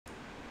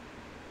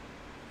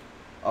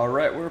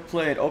Alright, we're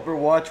playing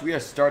Overwatch. We are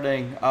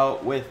starting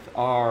out with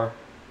our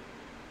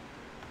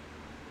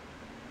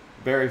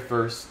very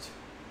first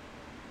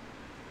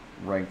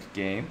ranked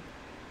game.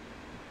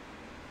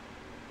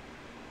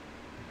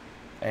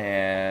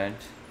 And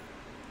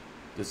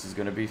this is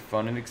going to be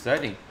fun and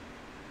exciting.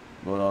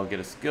 We'll all get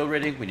a skill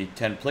rating. We need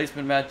 10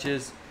 placement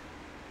matches.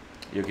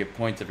 You'll get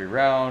points every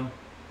round.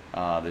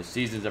 There's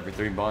seasons every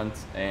 3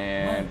 months.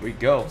 And we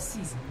go.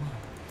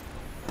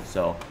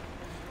 So,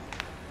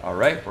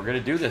 alright, we're going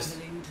to do this.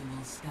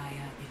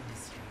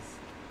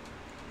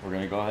 We're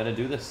going to go ahead and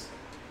do this.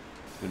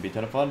 It's going to be a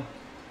ton of fun.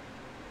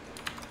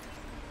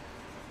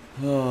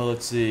 Oh,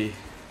 let's see.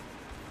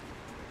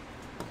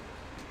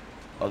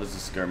 Oh, this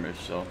is skirmish,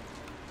 so.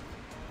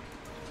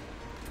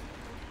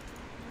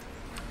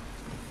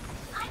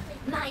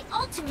 My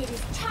ultimate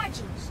is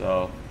charging.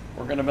 So,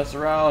 we're going to mess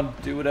around,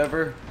 do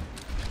whatever.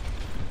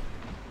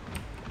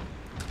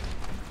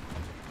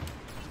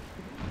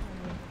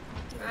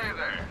 Hey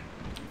there.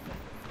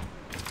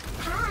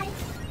 Hi.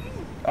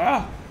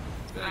 Ah!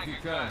 Thank you,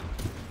 kind.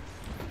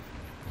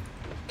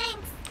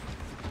 Thanks.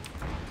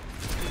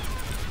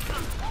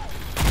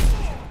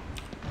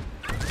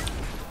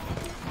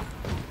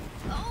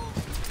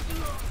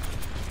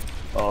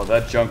 Oh,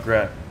 that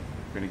Junkrat.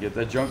 We're going to get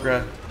that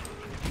Junkrat.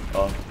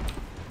 Oh,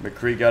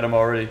 McCree got him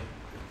already.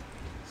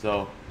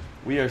 So,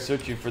 we are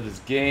searching for this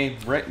game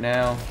right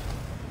now.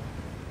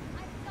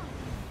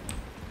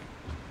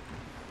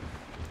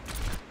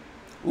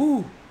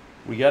 Ooh,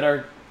 we got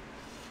our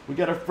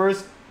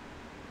first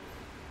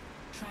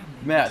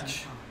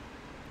match.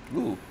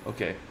 Ooh,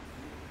 okay.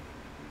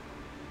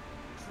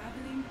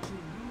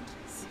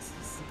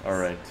 All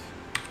right.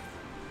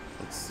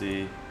 Let's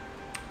see.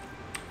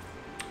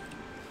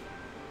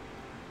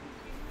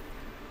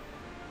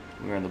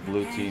 We're on the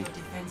blue team.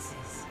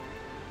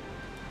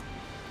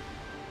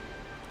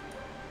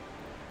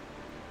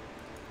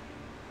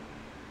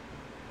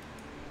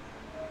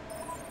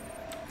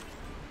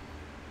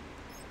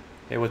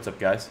 Hey, what's up,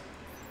 guys?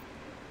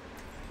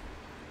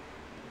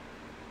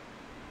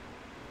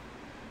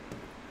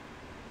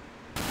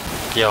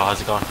 Yo,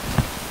 how's it going?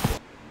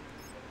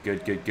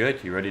 Good, good,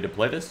 good. You ready to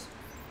play this?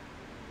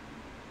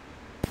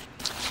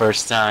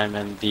 First time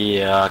in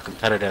the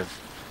competitive.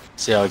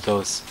 See how it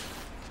goes.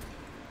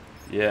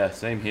 Yeah,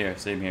 same here,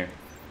 same here.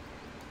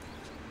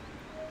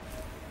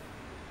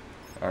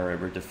 Alright,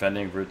 we're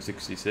defending Route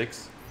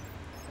 66.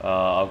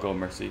 I'll go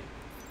Mercy.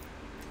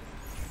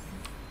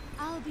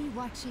 I'll be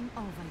watching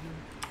over you.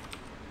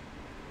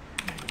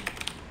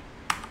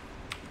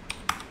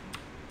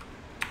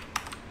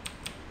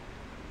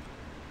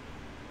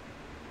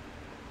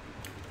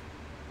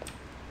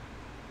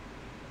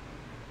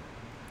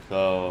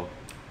 So...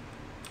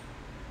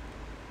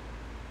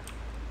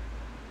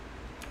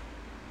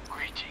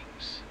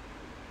 Greetings.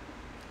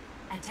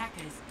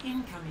 Attackers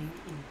incoming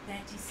in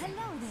 30 seconds.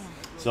 Hello there.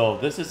 So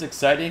this is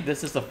exciting.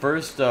 This is the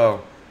first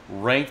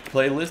ranked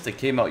playlist that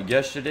came out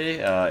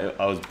yesterday.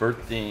 I was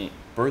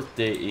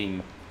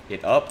birthdaying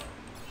it up.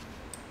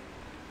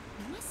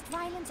 Must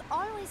violence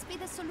always be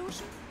the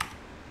solution?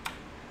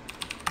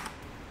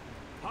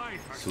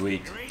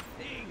 Sweet. Great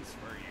things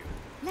for you.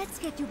 Let's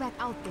get you back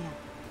out there.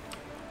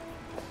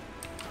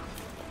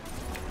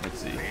 Let's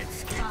see.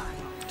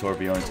 5,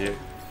 Torbjorn's here.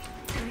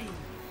 3,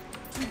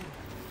 2,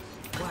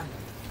 1.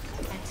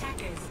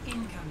 Attackers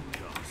incoming.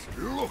 Just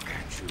look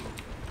at you.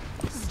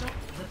 Stop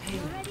the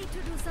You're payload. ready to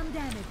do some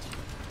damage.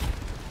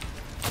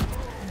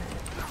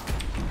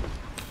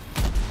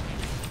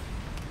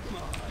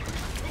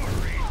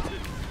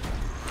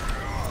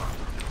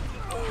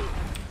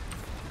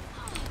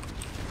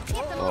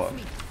 Get them off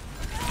me.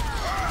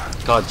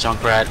 Got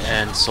Junkrat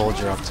and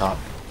Soldier up top.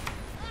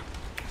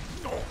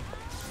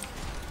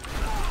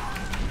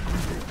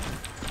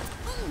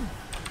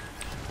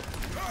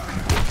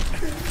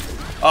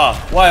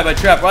 Ah, why am I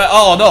trapped? Why?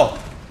 Oh no!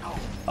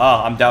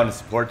 Ah, I'm down to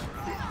support.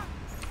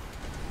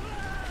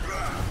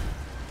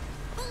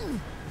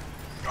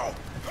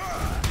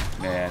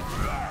 Man.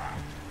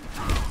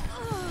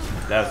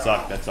 That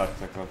sucked, that sucked,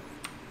 that sucked.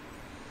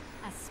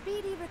 A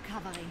speedy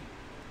recovery.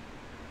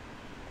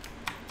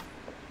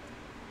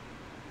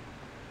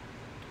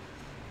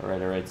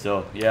 Alright,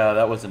 so, yeah,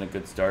 that wasn't a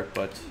good start,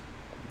 but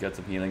we got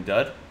some healing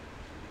done.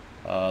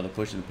 They're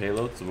pushing the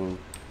payload, so we'll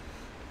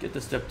get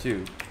to step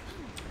 2.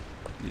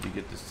 Need to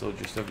get this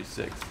Soldier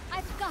 76.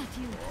 I've got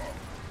you.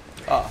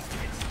 Ah,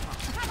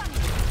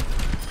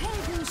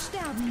 Helden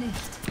sterben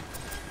nicht.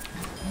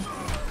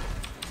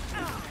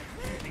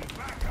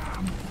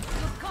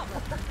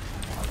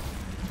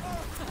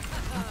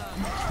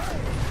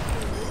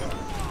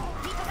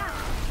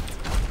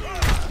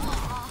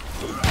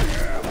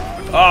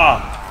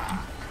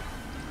 ah!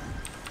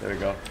 There we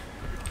go.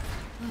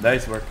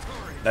 Nice work.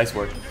 Nice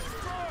work.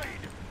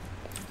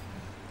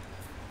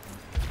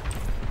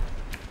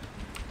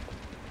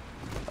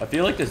 I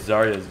feel like this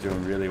Zarya is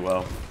doing really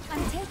well.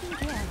 I'm taking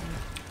care of you.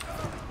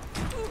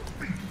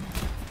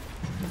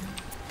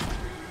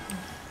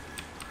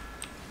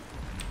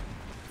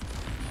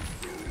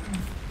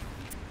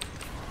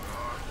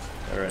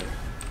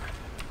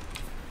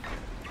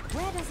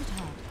 Where does it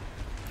hurt?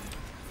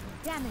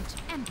 Damage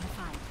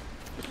amplified.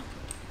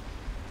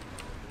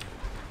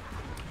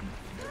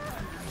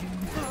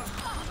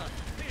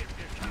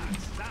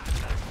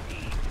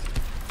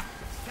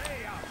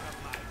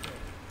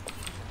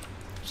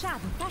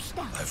 Schaden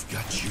verstärkt. I've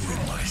got you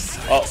in my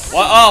sight. Oh,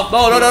 what? Oh,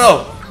 no, no, no, no.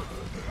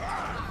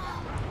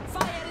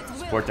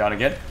 Support down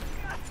again.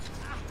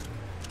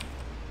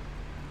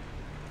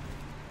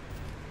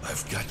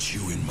 I've got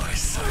you in my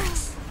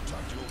sights.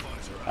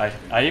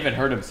 I even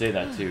heard him say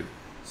that too.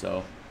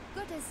 So.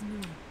 Good as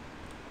new.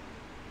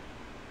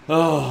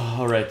 Oh,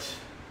 all right.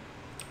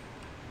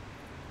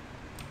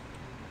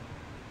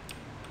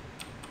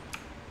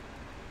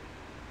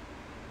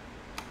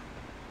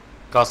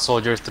 Got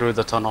soldier through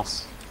the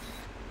tunnels.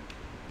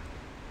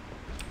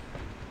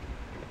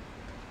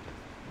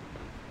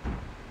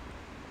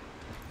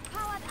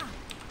 Powered up.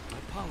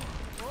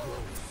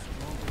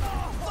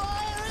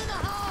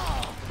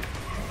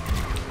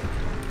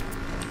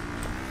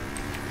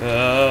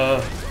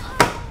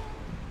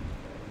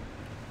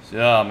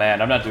 Oh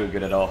man, I'm not doing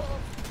good at all.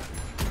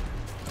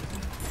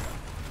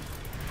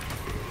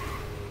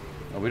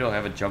 Oh, we don't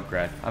have a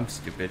Junkrat. I'm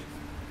stupid.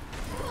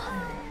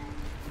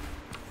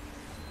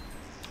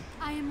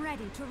 I am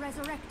ready to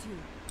resurrect you.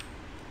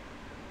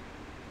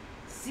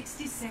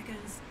 60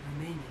 seconds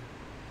remaining.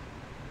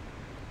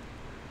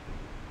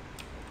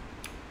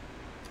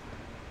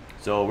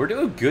 So we're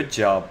doing a good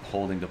job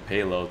holding the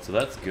payload, so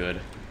that's good.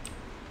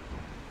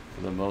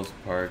 For the most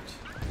part.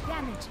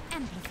 Damage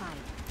amplified.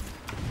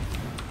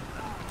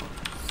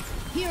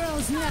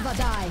 Heroes never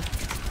die.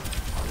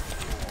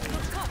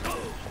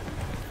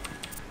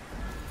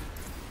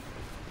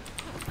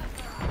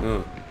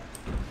 Ooh.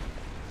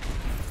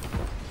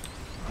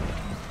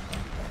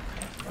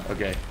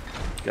 Okay.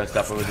 Gotta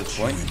stop over this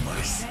point.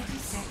 30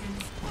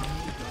 seconds.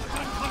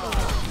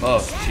 Oh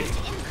shit.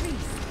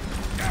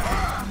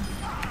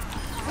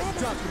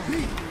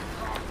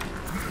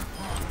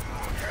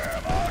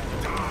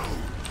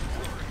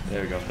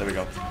 There we go, there we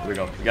go, there we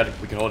go. We got it,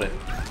 we can hold it.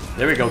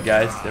 There we go,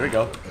 guys. There we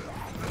go.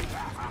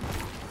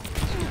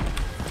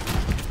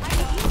 I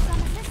could use some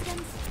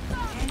assistance.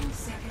 10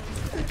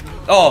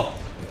 seconds. Oh!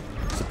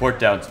 Support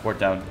down, support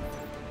down.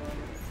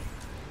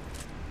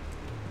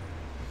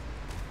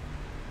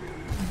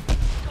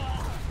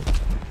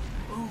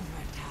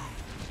 Overtime.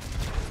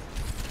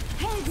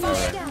 Hält Alright. mich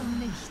sterben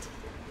nicht.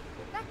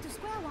 Back to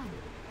square one.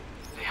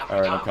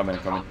 Alright, I'm coming,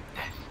 I'm coming.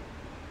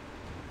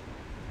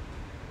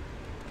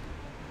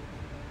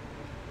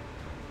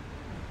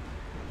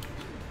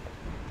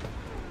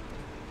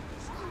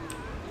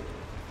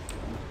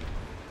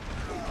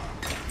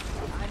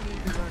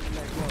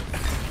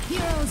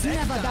 Heroes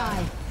never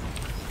die.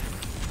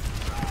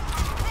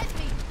 Help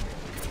me.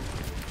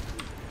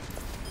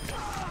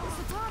 The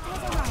support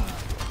has arrived.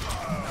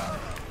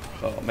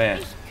 Oh man.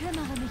 Ich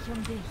kümmere mich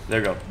dich. There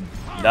we go.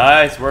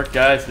 Nice work,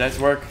 guys. Nice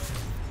work.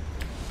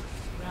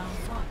 Round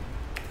 1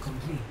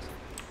 complete.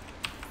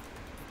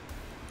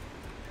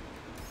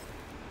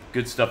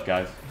 Good stuff,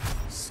 guys.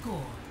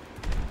 Score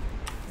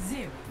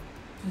 0-0.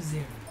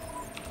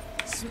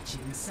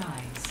 Switching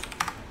sides.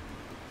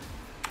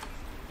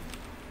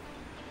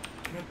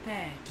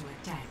 Prepare to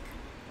attack.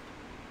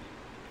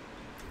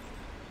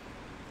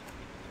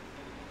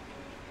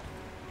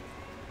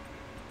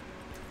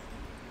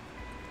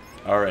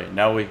 Alright,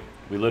 now we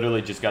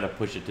literally just gotta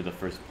push it to the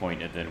first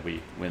point and then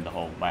we win the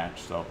whole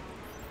match, so.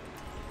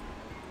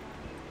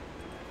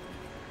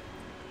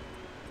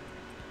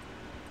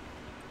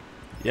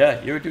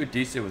 Yeah, you were doing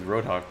decent with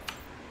Roadhog.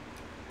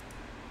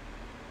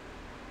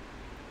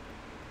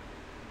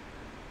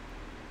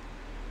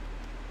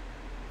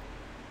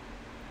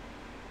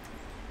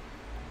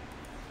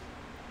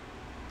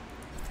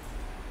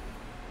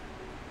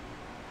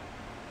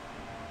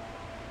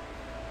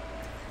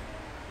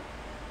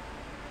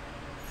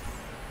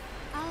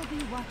 I'll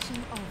be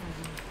watching over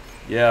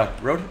you. Yeah,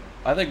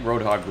 I think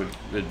Roadhog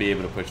would be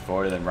able to push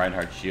forward, and then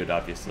Reinhardt's shield,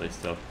 obviously,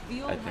 so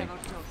I think.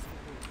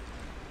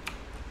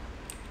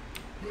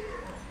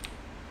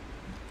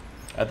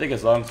 I think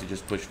as long as you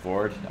just push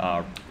forward,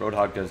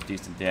 Roadhog does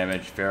decent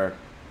damage, fair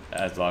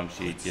as long as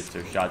she gets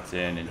her shots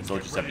in, and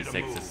Soldier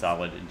 76 is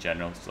solid in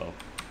general, so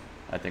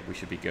I think we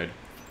should be good.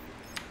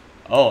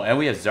 Oh, and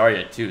we have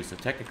Zarya too, so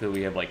technically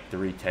we have like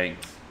 3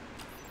 tanks.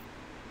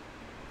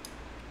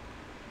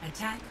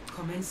 Attack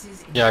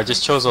commences in Yeah, I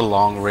just chose a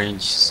long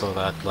range so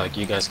that like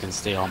you guys can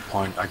stay on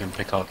point. I can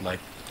pick out like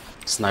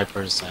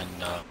snipers and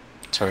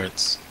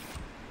turrets.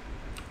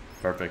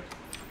 Perfect.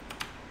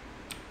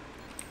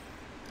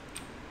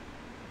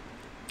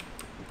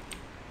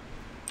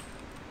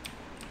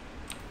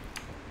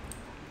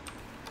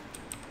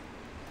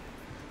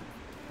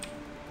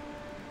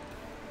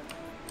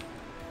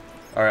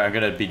 Alright, I'm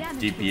gonna be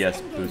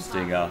DPS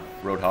boosting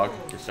Roadhog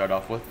to start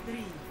off with.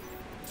 3,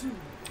 2,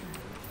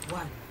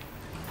 1.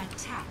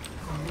 Attack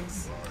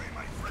commences.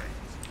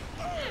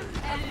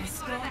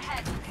 Escort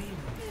the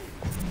payload.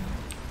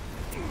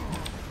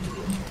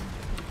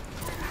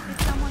 Did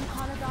someone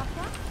call a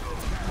doctor?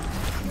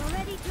 You're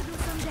ready to do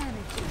some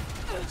damage.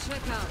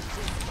 Check out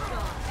this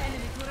job.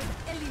 Enemy turret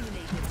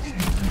eliminated.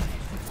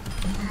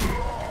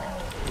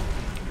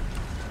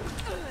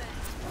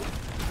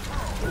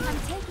 I'm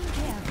taking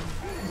care of you.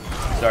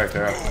 Sorry,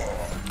 Farah.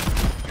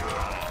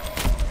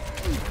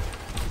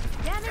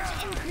 Damage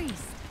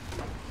increased.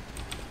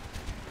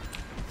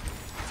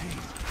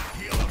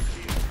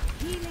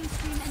 Healing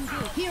stream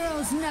engaged.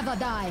 Heroes never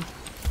die.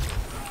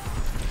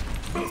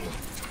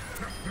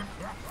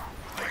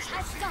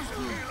 I've got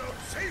you.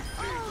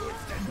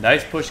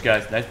 Nice push,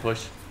 guys. Nice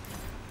push.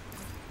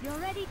 You're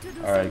ready to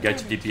do Alright, some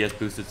got your damage. DPS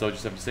boosted, Soldier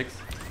 76.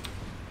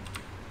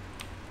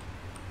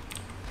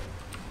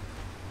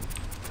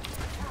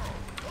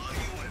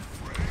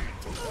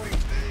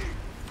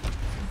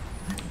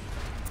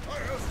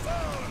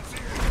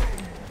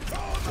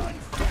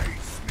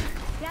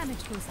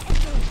 Damage boost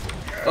engaged.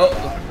 Oh!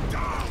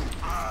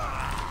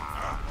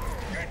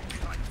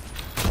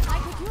 I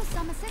could use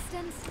some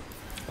assistance.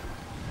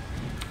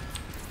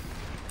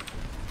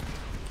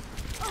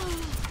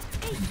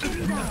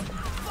 HP down.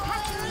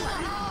 Catching you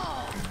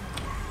up.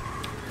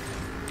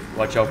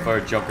 Watch out for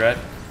Junkrat.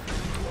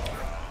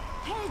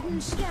 Helden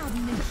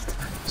sterben nicht.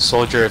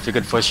 Soldier, if you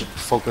could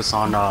focus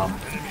on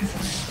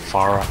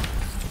Farah.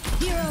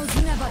 Heroes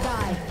never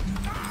die.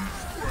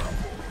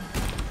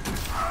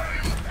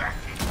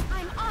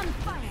 I'm on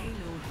fire.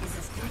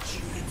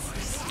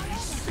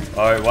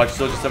 Alright, watch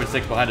Soldier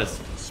 76 behind us.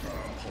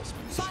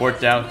 Support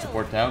down,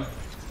 support down.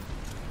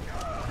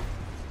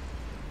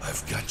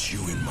 I've got you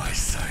in my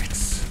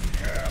sights.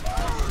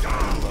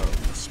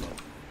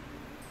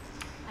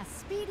 A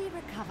speedy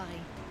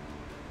recovery.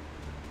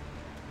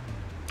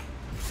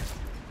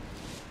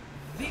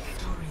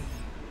 Victory.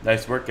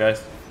 Nice work,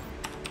 guys.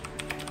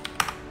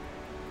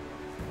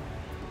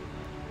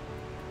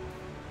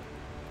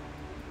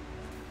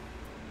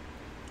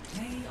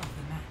 Play of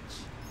the match.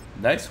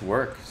 Nice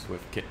work,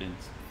 Swift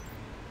Kittens.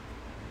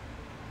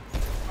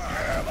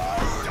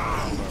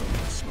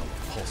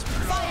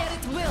 Fire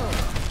at will.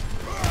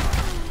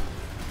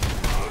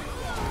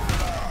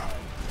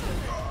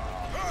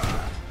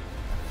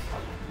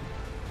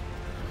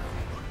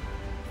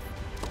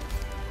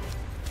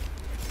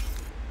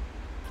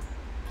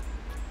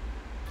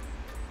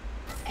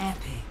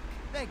 Epic.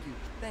 Thank you.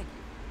 Thank you.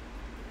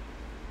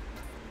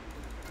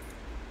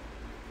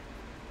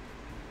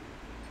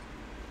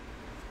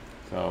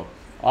 So,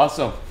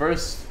 awesome.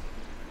 First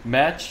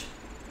match.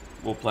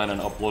 We'll plan on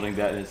uploading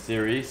that in a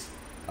series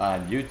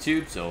on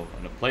YouTube, so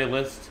on a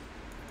playlist.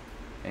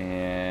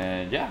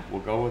 And yeah, we'll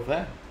go with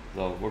that.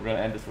 So we're going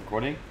to end this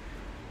recording.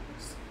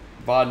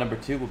 VOD number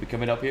 2 will be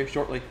coming up here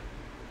shortly.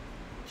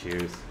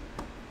 Cheers.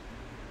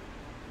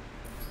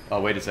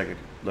 Oh, wait a second.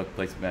 Look,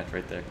 place match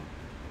right there.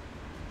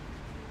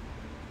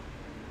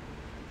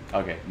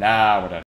 Okay, now we're done.